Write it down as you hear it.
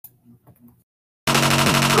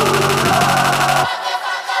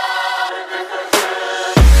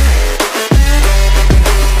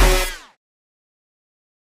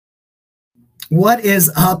What is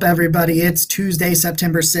up, everybody? It's Tuesday,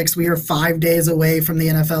 September 6th. We are 5 days away from the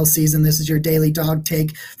NFL season. This is your daily dog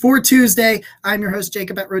take for Tuesday. I'm your host,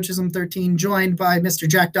 Jacob at Roachism13, joined by Mr.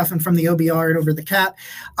 Jack Duffin from the OBR and Over the Cat.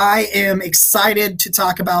 I am excited to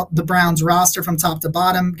talk about the Browns roster from top to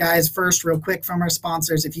bottom. Guys, first, real quick from our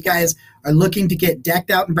sponsors, if you guys are looking to get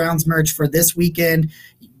decked out in Browns merch for this weekend,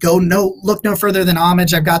 look no further than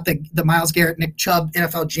Homage. I've got the Myles Garrett, Nick Chubb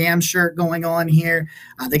NFL Jam shirt going on here.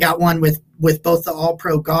 They got one with both the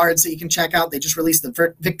All-Pro guards that you can check out. They just released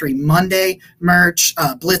the Victory Monday merch,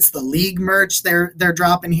 Blitz the League merch. They're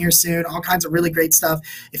dropping here soon. All kinds of really great stuff.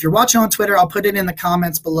 If you're watching on Twitter, I'll put it in the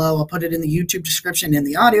comments below. I'll put it in the YouTube description, in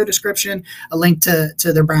the audio description, a link to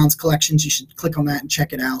their Browns collections. You should click on that and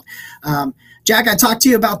check it out. Jack, I talked to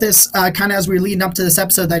you about this kind of as we were leading up to this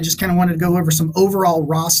episode. I just kind of wanted to go over some overall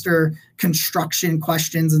roster construction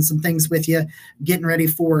questions and some things with you, getting ready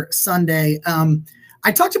for Sunday.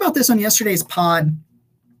 I talked about this on yesterday's pod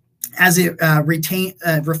as it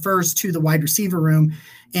refers to the wide receiver room.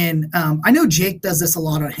 And I know Jake does this a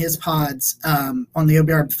lot on his pods on the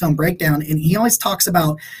OBR Film Breakdown, and he always talks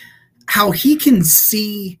about how he can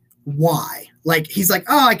see why. Like, he's like,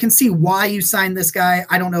 oh, I can see why you signed this guy.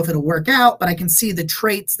 I don't know if it'll work out, but I can see the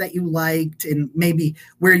traits that you liked and maybe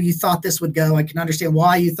where you thought this would go. I can understand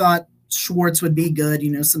why you thought Schwartz would be good,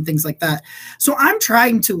 some things like that. So I'm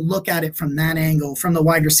trying to look at it from that angle, from the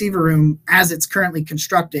wide receiver room as it's currently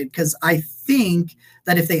constructed, because I think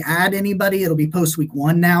that if they add anybody, it'll be post week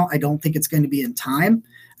 1 now. I don't think it's going to be in time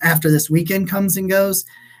after this weekend comes and goes.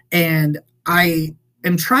 And I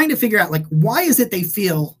am trying to figure out, like, why is it they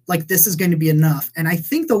feel like this is going to be enough? And I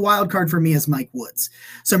think the wild card for me is Mike Woods.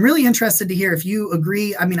 So I'm really interested to hear if you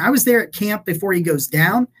agree. I mean, I was there at camp before he goes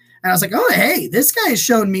down, and I was like, oh, hey, this guy has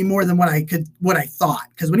shown me more than what I thought.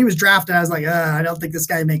 Because when he was drafted, I was like, I don't think this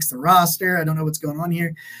guy makes the roster. I don't know what's going on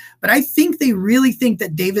here. But I think they really think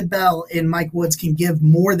that David Bell and Mike Woods can give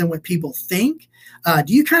more than what people think.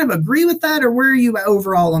 Do you kind of agree with that, or where are you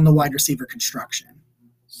overall on the wide receiver construction?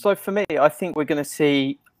 So for me, I think we're going to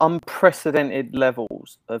see unprecedented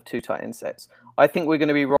levels of two tight end sets. I think we're going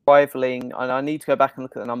to be rivaling, and I need to go back and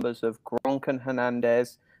look at the numbers of Gronk and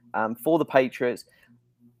Hernandez for the Patriots.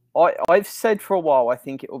 I've said for a while I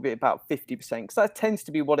think it will be about 50%, because that tends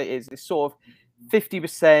to be what it is. It's sort of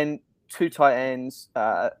 50%, two tight ends,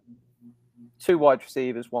 two wide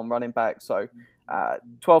receivers, one running back, so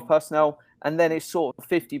 12 personnel. And then it's sort of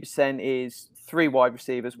 50% is 3 wide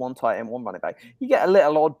receivers, 1 tight end, 1 running back. You get a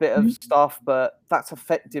little odd bit of stuff, but that's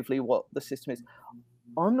effectively what the system is.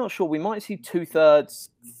 I'm not sure. We might see 2/3,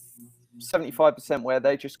 75% where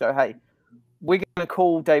they just go, hey, we're going to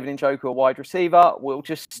call David Njoku a wide receiver. We'll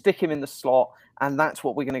just stick him in the slot, and that's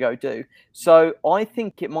what we're going to go do. So I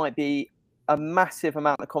think it might be a massive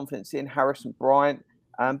amount of confidence in Harrison Bryant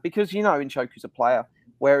because, Njoku's a player,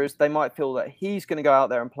 whereas they might feel that he's going to go out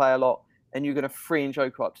there and play a lot, and you're going to free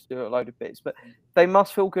Njoku up to do a load of bits. But they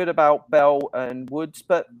must feel good about Bell and Woods.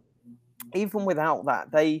 But even without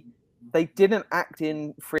that, they didn't act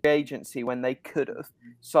in free agency when they could have.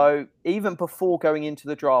 So even before going into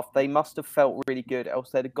the draft, they must have felt really good,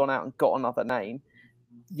 else they'd have gone out and got another name.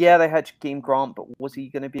 Yeah, they had Jakeem Grant, but was he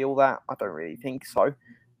going to be all that? I don't really think so.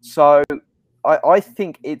 So I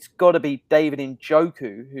think it's got to be David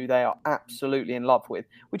Njoku, who they are absolutely in love with,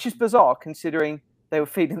 which is bizarre considering they were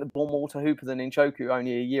feeding the ball more to Hooper than Njoku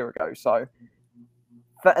only a year ago. So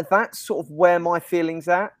that's sort of where my feeling's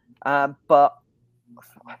at. But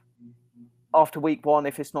after week 1,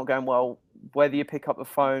 if it's not going well, whether you pick up the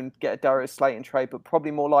phone, get a Darius Slayton trade, but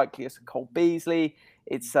probably more likely it's a Cole Beasley,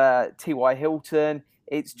 it's T.Y. Hilton,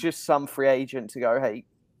 it's just some free agent to go, hey,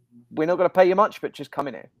 we're not going to pay you much, but just come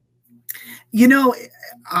in here.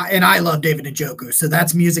 And I love David Njoku, so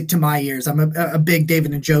that's music to my ears. I'm a big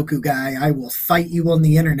David Njoku guy. I will fight you on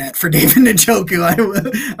the internet for David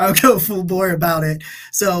Njoku. I'll go full bore about it.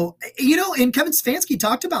 So, and Kevin Stefanski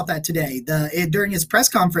talked about that today. During his press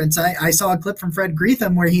conference, I saw a clip from Fred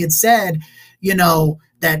Greetham where he had said,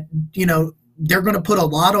 that, they're going to put a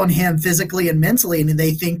lot on him physically and mentally, and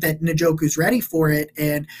they think that Njoku's ready for it.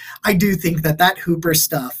 And I do think that Hooper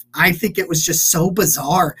stuff, I think it was just so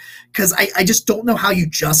bizarre because I just don't know how you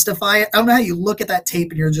justify it. I don't know how you look at that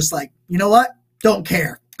tape and you're just like, you know what? Don't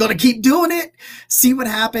care. Going to keep doing it. See what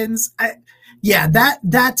happens.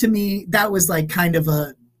 That to me, that was like kind of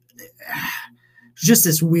just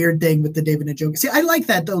this weird thing with the David Njoku. See, I like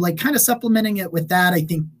that, though, like kind of supplementing it with that. I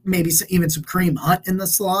think maybe even some Kareem Hunt in the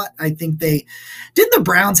slot. I think didn't the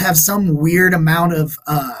Browns have some weird amount of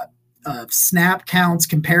snap counts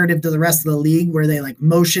comparative to the rest of the league where they like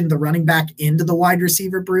motioned the running back into the wide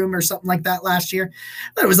receiver broom or something like that last year?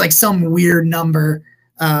 That was like some weird number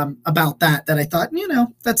about that I thought,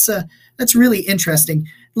 that's really interesting.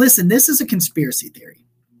 Listen, this is a conspiracy theory,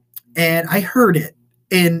 and I heard it,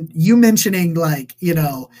 and you mentioning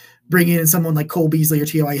bringing in someone like Cole Beasley or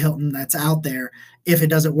T.Y. Hilton that's out there if it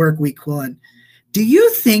doesn't work week 1. Do you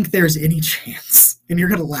think there's any chance? And you're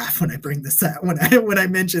gonna laugh when I bring this up when I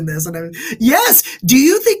mention this. Yes. Do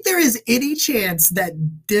you think there is any chance that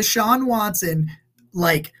Deshaun Watson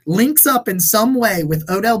links up in some way with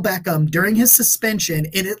Odell Beckham during his suspension,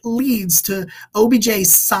 and it leads to OBJ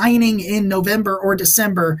signing in November or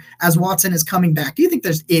December as Watson is coming back? Do you think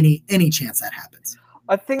there's any chance that happens?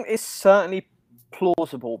 I think it's certainly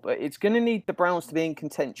plausible, but it's going to need the Browns to be in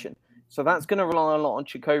contention. So that's going to rely a lot on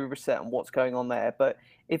Jacoby Brissett and what's going on there. But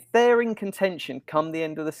if they're in contention come the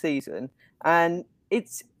end of the season, and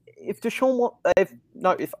if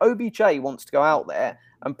OBJ wants to go out there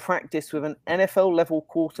and practice with an NFL level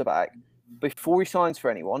quarterback before he signs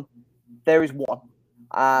for anyone, there is one,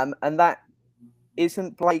 and that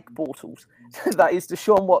isn't Blake Bortles. That is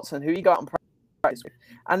Deshaun Watson, who he got out and practice with.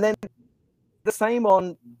 And then the same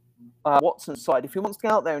on Watson's side. If he wants to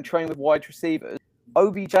go out there and train with wide receivers,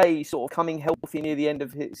 OBJ sort of coming healthy near the end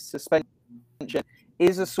of his suspension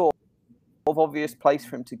is a sort of obvious place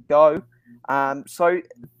for him to go. So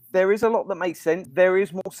there is a lot that makes sense. There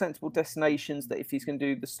is more sensible destinations that if he's going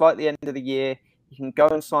to do the slightly end of the year, he can go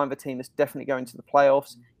and sign the team that's definitely going to the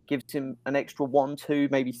playoffs, gives him an extra 1, 2,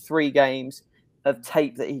 maybe 3 games of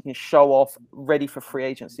tape that he can show off ready for free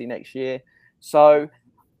agency next year. So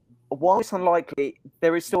while it's unlikely,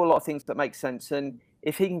 there is still a lot of things that make sense. And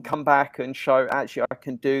if he can come back and show, actually, I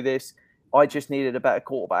can do this, I just needed a better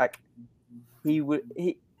quarterback,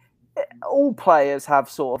 all players have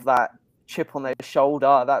sort of that chip on their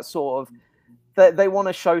shoulder, that sort of, they want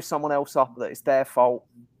to show someone else up that it's their fault.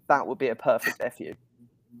 That would be a perfect FU.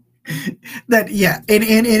 And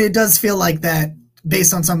it does feel like that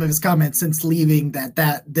based on some of his comments since leaving,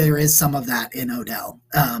 that there is some of that in Odell.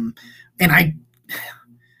 And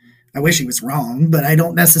I wish he was wrong, but I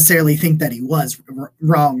don't necessarily think that he was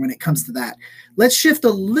wrong when it comes to that. Let's shift a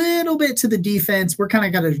little bit to the defense. We're kind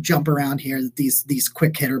of got to jump around here, these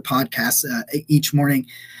quick hitter podcasts each morning.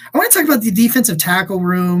 I want to talk about the defensive tackle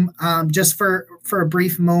room just for a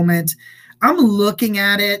brief moment. I'm looking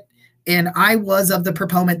at it, and I was of the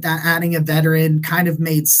proponent that adding a veteran kind of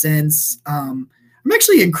made sense. I'm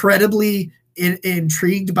actually incredibly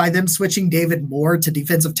intrigued by them switching David Moore to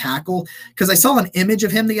defensive tackle, because I saw an image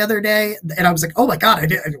of him the other day and I was like, oh my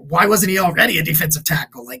God, why wasn't he already a defensive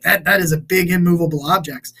tackle? Like that is a big immovable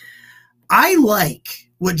object. I like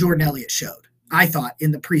what Jordan Elliott showed. I thought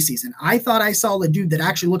in the preseason, I thought I saw a dude that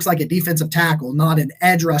actually looks like a defensive tackle, not an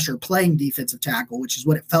edge rusher playing defensive tackle, which is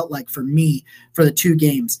what it felt like for me for the 2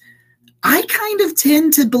 games. I kind of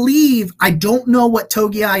tend to believe, I don't know what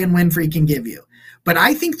Togiai and Winfrey can give you, but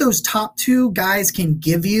I think those top 2 guys can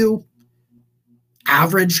give you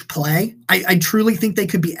average play. I truly think they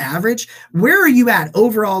could be average. Where are you at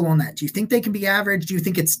overall on that? Do you think they can be average? Do you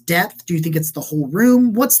think it's depth? Do you think it's the whole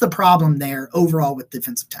room? What's the problem there overall with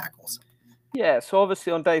defensive tackles? Yeah, so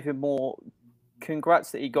obviously on David Moore,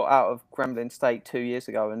 congrats that he got out of Grambling State 2 years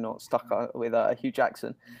ago and not stuck with Hugh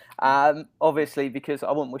Jackson. Obviously, because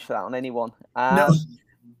I wouldn't wish that on anyone. No.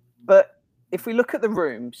 But if we look at the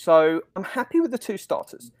room, so I'm happy with the 2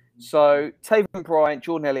 starters. So Taven Bryant,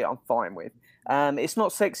 Jordan Elliott, I'm fine with. It's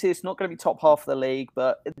not sexy, it's not going to be top half of the league,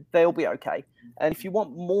 but they'll be okay. And if you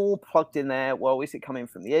want more plugged in there, well, is it coming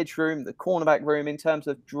from the edge room, the cornerback room, in terms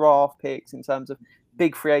of draft picks, in terms of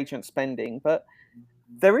big free agent spending? But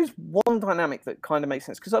there is one dynamic that kind of makes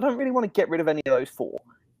sense, because I don't really want to get rid of any of those 4,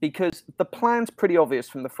 because the plan's pretty obvious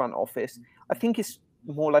from the front office. I think it's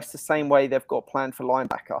more or less the same way they've got planned for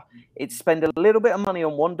linebacker. It's spend a little bit of money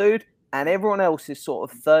on one dude, and everyone else is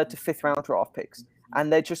sort of 3rd to 5th round draft picks.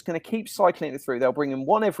 And they're just going to keep cycling it through. They'll bring in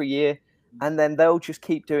one every year, and then they'll just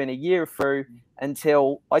keep doing a year through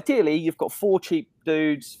until, ideally, you've got 4 cheap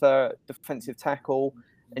dudes for defensive tackle,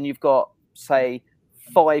 and you've got, say,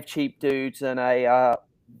 5 cheap dudes and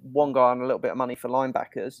one guy on a little bit of money for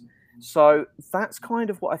linebackers. So that's kind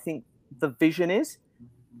of what I think the vision is.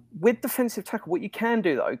 With defensive tackle, what you can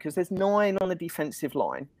do, though, because there's 9 on the defensive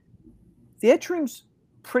line, the edge room's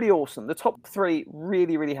pretty awesome. The top 3,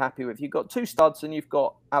 really, really happy with. You've got 2 studs and you've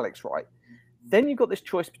got Alex Wright. Then you've got this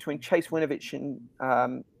choice between Chase Winovich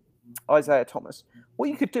and Isaiah Thomas. What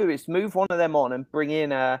you could do is move one of them on and bring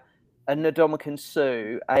in a Ndamukong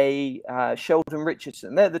Suh, a Sheldon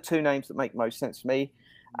Richardson. They're the 2 names that make most sense to me.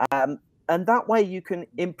 And that way you can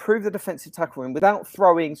improve the defensive tackle room without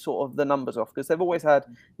throwing sort of the numbers off, because they've always had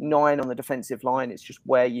 9 on the defensive line. It's just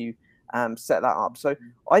where you set that up. So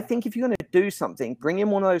I think if you're going to do something, bring in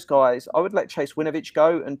one of those guys. I would let Chase Winovich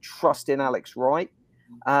go and trust in Alex Wright.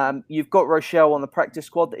 You've got Rochelle on the practice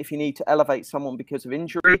squad that if you need to elevate someone because of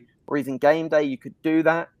injury or even game day, you could do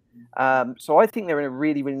that. So I think they're in a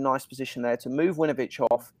really, really nice position there to move Winovich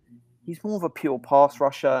off. He's more of a pure pass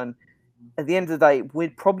rusher. And at the end of the day,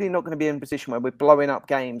 we're probably not going to be in a position where we're blowing up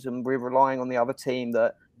games and we're relying on the other team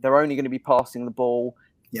that they're only going to be passing the ball.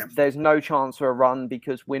 Yeah. There's no chance for a run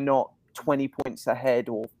because we're not 20 points ahead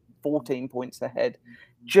or 14 points ahead.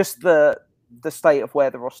 Just the state of where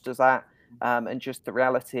the roster's at and just the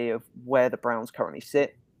reality of where the Browns currently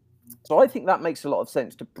sit. So I think that makes a lot of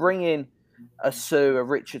sense to bring in a Sue, a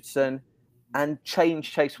Richardson, and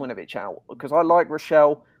change Chase Winovich out because I like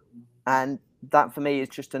Rochelle, and that for me is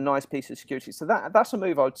just a nice piece of security. So that's a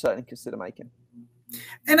move I would certainly consider making.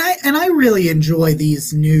 And I really enjoy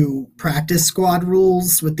these new practice squad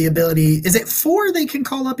rules with the ability. Is it 4 they can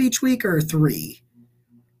call up each week or 3?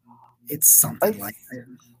 It's something like that.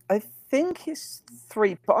 I think it's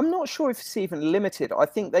 3, but I'm not sure if it's even limited. I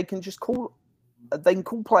think they can just call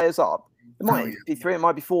players up. It might be 3, it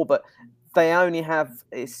might be 4, but they only have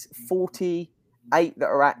it's 48 that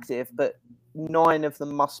are active, but 9 of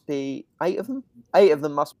them must be 8 of them. 8 of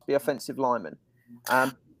them must be offensive linemen.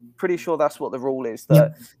 Pretty sure that's what the rule is.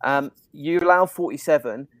 That you allow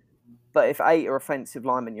 47, but if 8 are offensive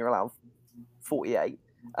linemen, you're allowed 48.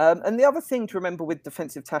 And the other thing to remember with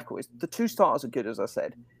defensive tackle is the 2 starters are good, as I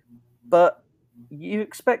said, but you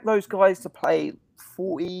expect those guys to play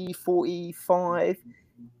 40, 45.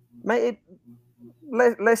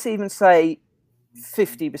 Let's even say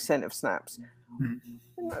 50% of snaps.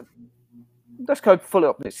 Let's go fully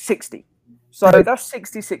up. It's 60. So that's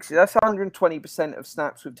 60-60. That's 120% of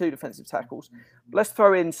snaps with 2 defensive tackles. Let's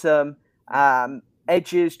throw in some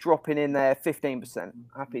edges dropping in there, 15%.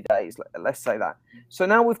 Happy days, let's say that. So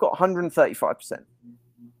now we've got 135%.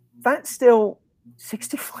 That's still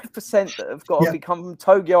 65% that have got to become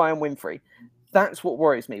Togiai and Winfrey. That's what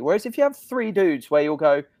worries me. Whereas if you have 3 dudes where you'll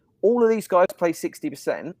go, all of these guys play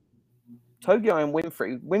 60%, Togiai and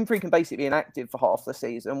Winfrey can basically be inactive for half the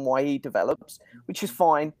season while he develops, which is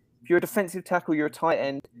fine. If you're a defensive tackle, you're a tight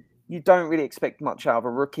end, you don't really expect much out of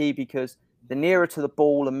a rookie because the nearer to the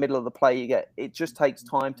ball and middle of the play you get, it just takes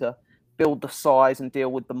time to build the size and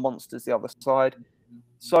deal with the monsters the other side.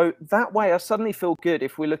 So that way I suddenly feel good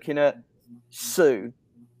if we're looking at Sue,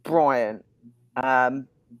 Bryant,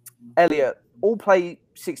 Elliott, all play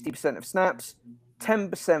 60% of snaps,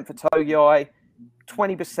 10% for Togiai,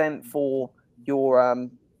 20% for your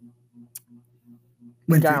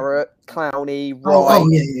Garrett, Clowney,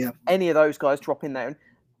 Wright, any of those guys drop in there. And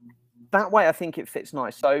that way I think it fits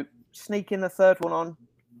nice. So sneaking the 3rd one on,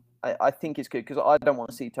 I think it's good because I don't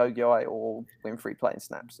want to see Togiai or Winfrey playing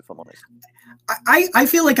snaps, if I'm honest. I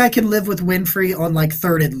feel like I can live with Winfrey on like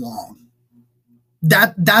 3rd and long.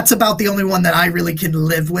 That's about the only one that I really can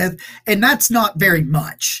live with. And that's not very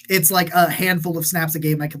much. It's like a handful of snaps a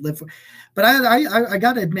game I could live with. But I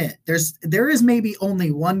got to admit, there is maybe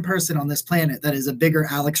only one person on this planet that is a bigger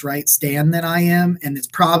Alex Wright stan than I am, and it's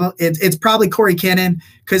probably Corey Kinnon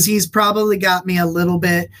because he's probably got me a little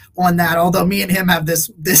bit on that. Although me and him have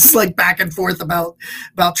this like back and forth about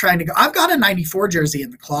trying to go. I've got a '94 jersey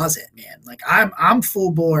in the closet, man. Like I'm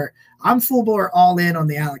full bore all in on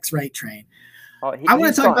the Alex Wright train. Oh, I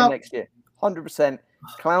want to talk about next year. 100%.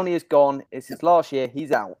 Clowney is gone. It's his last year.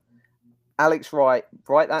 He's out. Alex Wright,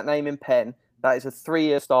 write that name in pen. That is a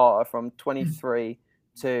 3-year starter from 23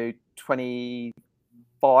 to 25.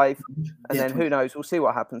 And then who knows? We'll see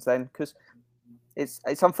what happens then because it's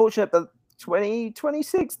unfortunate, but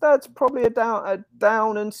 2026, that's probably a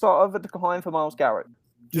down and start of a decline for Myles Garrett.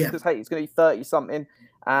 Just because, hey, he's going to be 30-something.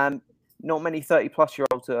 And not many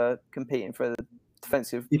 30-plus-year-olds are competing for the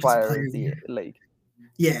defensive player of the league.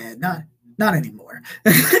 Yeah, not anymore.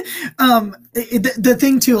 The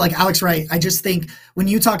thing too, like Alex Wright, I just think when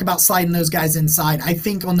you talk about sliding those guys inside, I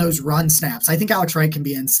think on those run snaps, I think Alex Wright can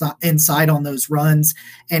be inside on those runs,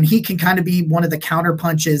 and he can kind of be one of the counter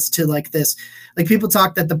punches to like this. Like people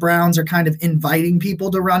talk that the Browns are kind of inviting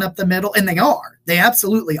people to run up the middle, and they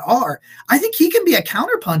absolutely are. I think he can be a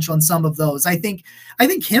counter punch on some of those. I think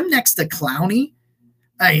him next to Clowney,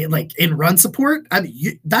 like in run support,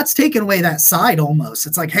 that's taking away that side almost.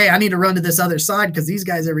 It's like, hey, I need to run to this other side because these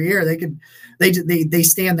guys over here, they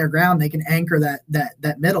stand their ground. They can anchor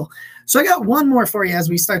that middle. So I got one more for you as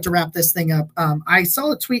we start to wrap this thing up. I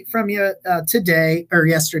saw a tweet from you today or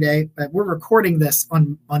yesterday, but we're recording this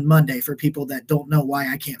on Monday for people that don't know why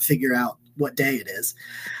I can't figure out what day it is.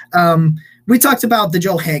 We talked about the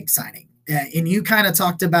Joe Haig signing, and you kind of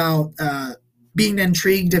talked about being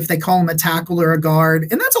intrigued if they call him a tackle or a guard.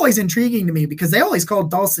 And that's always intriguing to me because they always called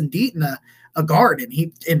Dawson Deaton a guard, and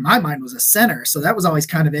he, in my mind, was a center. So that was always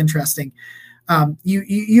kind of interesting.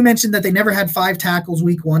 You mentioned that they never had 5 tackles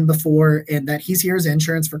week 1 before, and that he's here as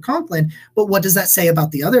insurance for Conklin. But what does that say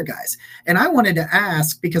about the other guys? And I wanted to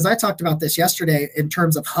ask, because I talked about this yesterday in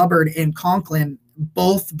terms of Hubbard and Conklin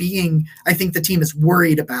both being, I think the team is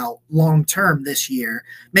worried about long-term this year.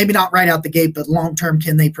 Maybe not right out the gate, but long-term,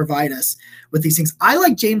 can they provide us with these things? I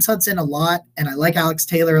like James Hudson a lot, and I like Alex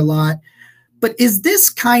Taylor a lot. But is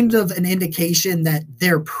this kind of an indication that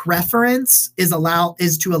their preference is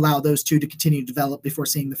to allow those two to continue to develop before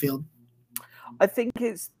seeing the field? I think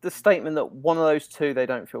it's the statement that one of those two they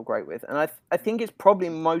don't feel great with. And I think it's probably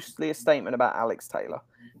mostly a statement about Alex Taylor.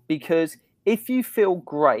 Because if you feel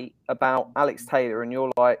great about Alex Taylor and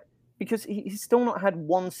you're like, because he's still not had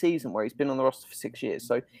one season where he's been on the roster for 6 years.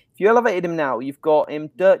 So if you elevated him now, you've got him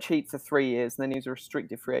dirt cheap for 3 years, and then he's a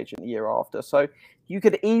restricted free agent the year after. So you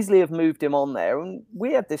could easily have moved him on there. And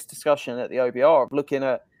we had this discussion at the OBR of looking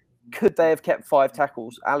at, could they have kept 5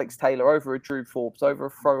 tackles, Alex Taylor over a Drew Forbes, over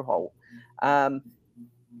a Froholt?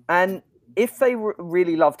 And if they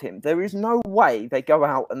really loved him, there is no way they go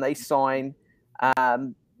out and they sign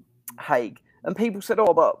Haig. And people said,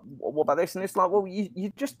 oh, but what about this? And it's like, well,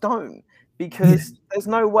 you just don't, because there's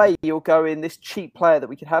no way you'll go in this cheap player that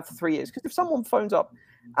we could have for 3 years. Because if someone phones up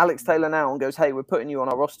Alex Taylor now and goes, hey, we're putting you on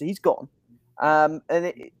our roster, he's gone.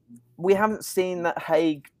 We haven't seen that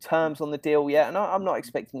Haig terms on the deal yet. And I'm not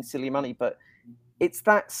expecting silly money, but it's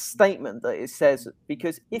that statement that it says,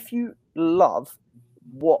 because if you love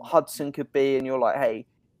what Hudson could be and you're like, hey,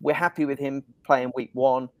 we're happy with him playing week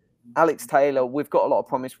 1, Alex Taylor, we've got a lot of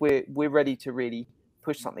promise, we're ready to really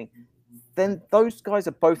push something, then those guys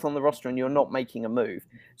are both on the roster and you're not making a move.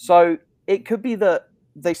 So it could be that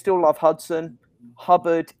they still love Hudson.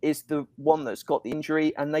 Hubbard is the one that's got the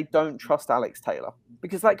injury and they don't trust Alex Taylor,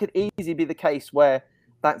 because that could easily be the case where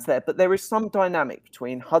that's there. But there is some dynamic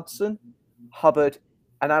between Hudson, Hubbard,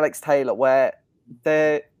 and Alex Taylor where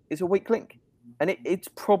there is a weak link. And it's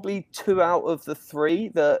probably 2 out of the 3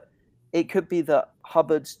 that it could be that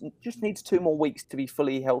Hubbard just needs 2 more weeks to be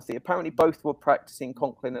fully healthy. Apparently both were practicing,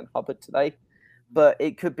 Conklin and Hubbard, today. But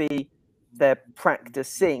it could be they're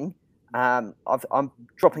practicing. I'm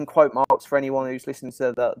dropping quote marks for anyone who's listening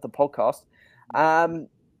to the podcast.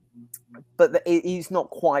 But he's not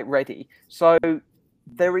quite ready. So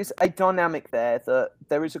there is a dynamic there that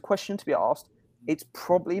there is a question to be asked. It's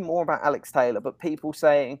probably more about Alex Taylor, but people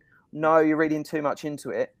saying, no, you're reading too much into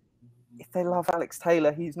it. If they love Alex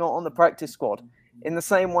Taylor, he's not on the practice squad. In the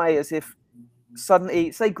same way as if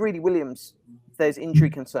suddenly, say Greedy Williams, there's injury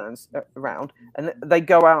concerns around, and they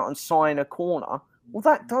go out and sign a corner, well,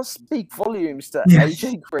 that does speak volumes to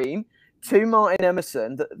AJ Green, to Martin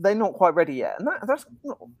Emerson, that they're not quite ready yet. And that's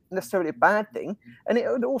not necessarily a bad thing. And it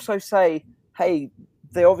would also say, hey,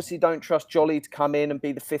 they obviously don't trust Jolly to come in and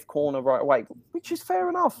be the 5th corner right away, which is fair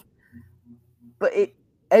enough. But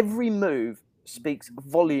every move speaks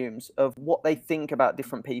volumes of what they think about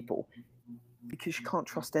different people, because you can't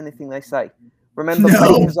trust anything they say. Remember,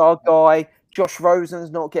 Baker's our guy. Josh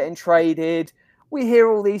Rosen's not getting traded. We hear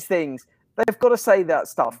all these things. They've got to say that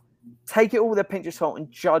stuff. Take it all with a pinch of salt and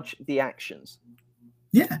judge the actions.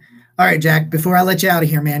 Yeah. All right, Jack, before I let you out of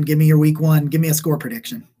here, man, give me your week 1. Give me a score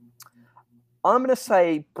prediction. I'm going to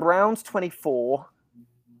say Browns 24.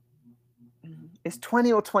 It's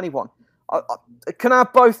 20 or 21. Can I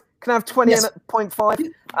have both? Can I have 20 and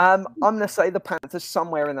 0.5? I'm going to say the Panthers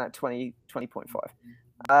somewhere in that 20.5.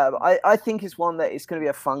 I think it's one that it's going to be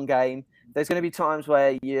a fun game. There's going to be times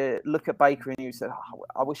where you look at Baker and you say, oh,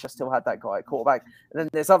 I wish I still had that guy at quarterback. And then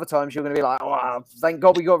there's other times you're going to be like, oh, thank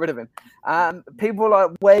God we got rid of him. People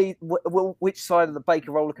are like, which side of the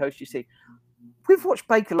Baker roller coaster you see? We've watched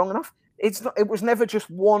Baker long enough. It was never just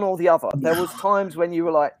one or the other. There was times when you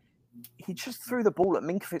were like, he just threw the ball at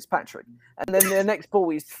Minkah Fitzpatrick. And then the next ball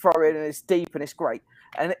he's throwing and it's deep and it's great.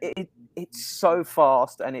 And it's so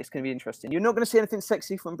fast and it's going to be interesting. You're not going to see anything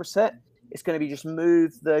sexy from Brissett. It's going to be just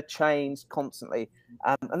move the chains constantly.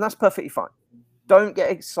 And that's perfectly fine. Don't get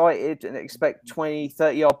excited and expect 20,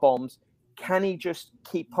 30-yard bombs. Can he just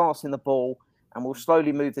keep passing the ball and we'll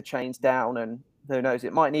slowly move the chains down? And who knows,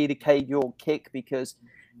 it might need a K-York kick because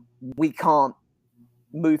we can't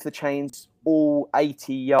move the chains all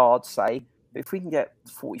 80 yards, say. But if we can get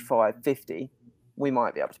 45, 50, we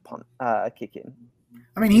might be able to punt, kick in.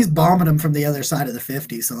 I mean, he's bombing them from the other side of the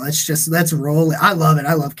 50, so let's roll it. I love it.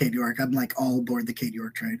 I love Cade York. I'm like all aboard the Cade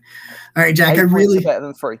York train. All right, Jack, 8 points are better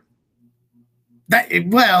than 3.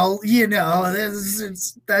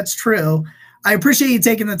 That's true. I appreciate you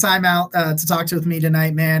taking the time out to talk with me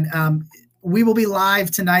tonight, man. we will be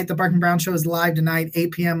live tonight. The Barking Brown Show is live tonight,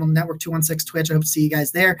 8 p.m. on Network 216 Twitch. I hope to see you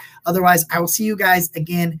guys there. Otherwise, I will see you guys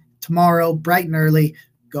again tomorrow, bright and early.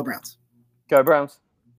 Go Browns. Go Browns.